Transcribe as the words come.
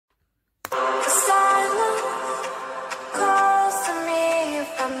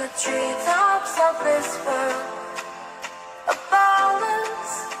treetops of this world, a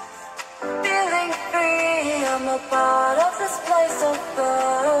balance, feeling free. I'm a part of this place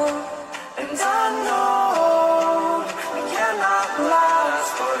above, and I know we cannot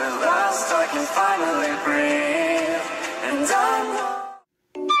last, but at last I can finally breathe, and I know.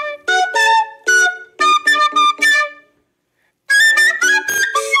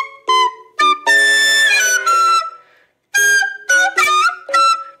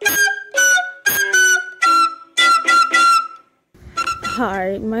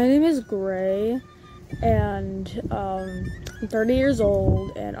 Hi, my name is Gray, and I'm 30 years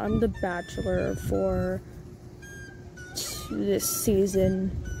old, and I'm the Bachelor for this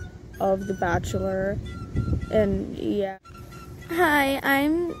season of The Bachelor, and yeah. Hi,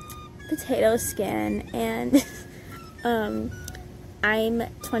 I'm Potato Skin, and I'm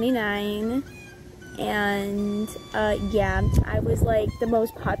 29, and yeah, I was like the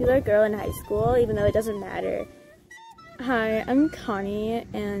most popular girl in high school, even though it doesn't matter. Hi, I'm Connie,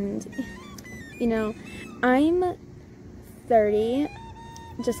 and, you know, I'm 30,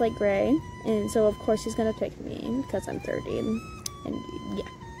 just like Gray, and so of course she's gonna pick me, because I'm 30, and yeah.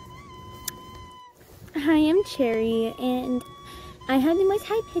 Hi, I'm Cherry, and I have the most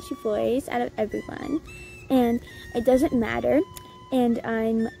high-pitched voice out of everyone, and it doesn't matter, and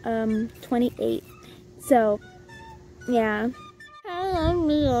I'm, 28, so, yeah. Hi, I'm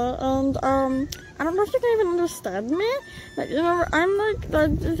Mia, and, I don't know if you can even understand me, but you know, I'm like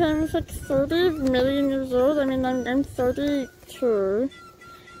 30 million years old. I mean, I'm 32,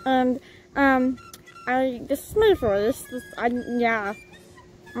 and this is my voice. Yeah,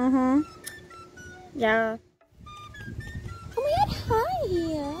 yeah. Oh my God,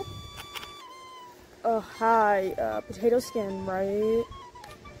 hi. Oh hi, Potato Skin, right?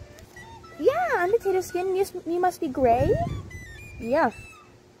 Yeah, I'm Potato Skin. You must be Gray. Yeah.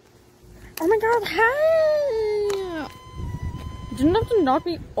 Oh my God, hey! You didn't have to knock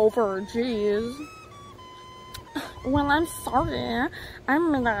me over, jeez. Well, I'm sorry.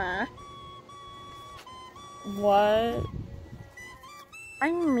 I'm Mia. What?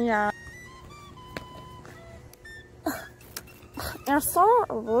 I'm Mia. You're so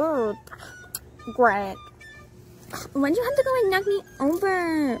rude. Great. Why'd you have to go and knock me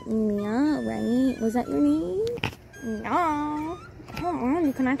over? Mia, right? Was that your name? No. Come on,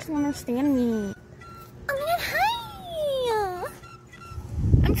 you can actually understand me. Oh my God, hi!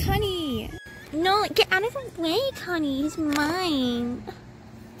 I'm Connie. No, get out of the way, Connie. He's mine.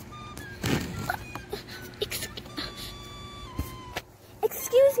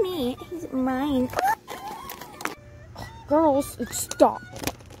 Excuse me. He's mine. Girls, stop.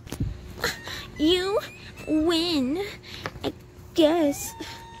 You win. I guess.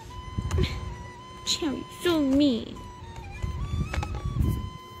 Cherry, so mean.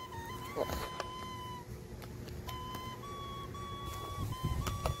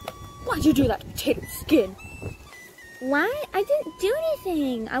 Why'd you do that, Potato Skin? What? I didn't do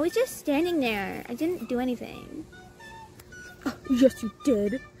anything. I was just standing there. I didn't do anything. Oh, yes, you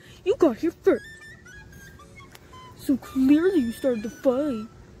did. You got here first. So clearly you started the fight.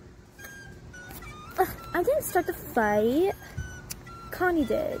 I didn't start the fight. Connie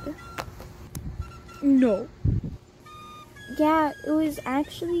did. No. Yeah, it was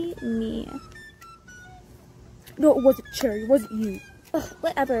actually me. No, it wasn't Cherry. It wasn't you. Ugh,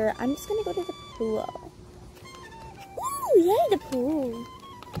 whatever. I'm just gonna go to the pool. Ooh, yay, the pool.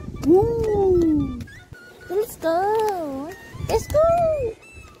 Woo! Let's go. Let's go.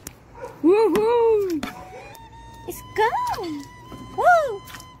 Woohoo! Let's go. Woo!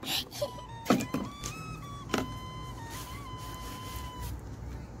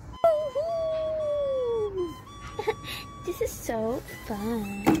 Woohoo! This is so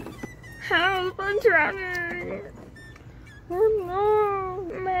fun. Help! I'm drowning. Oh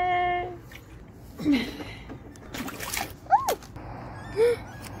no, man.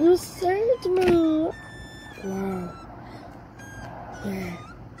 You saved me. Wow. Yeah.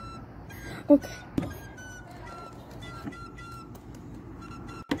 Okay.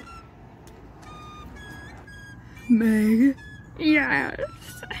 Meg? Yes.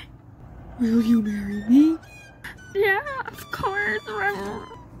 Will you marry me? Yeah, of course.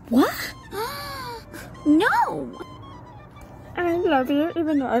 What? No! I love you,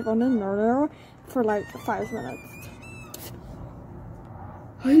 even though I've only known you for like 5 minutes.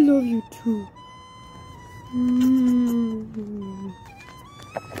 I love you too.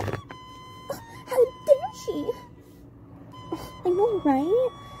 How dare she? I know, right?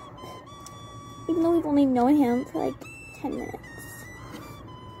 Even though we've only known him for like 10 minutes.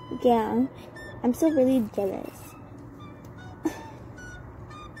 Yeah, I'm still really jealous.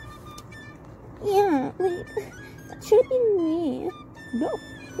 Yeah, like, that should have been me. No,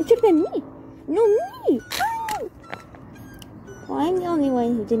 it should have been me. No, me. Well, I'm the only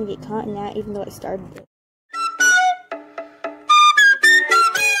one who didn't get caught in that, even though I started it.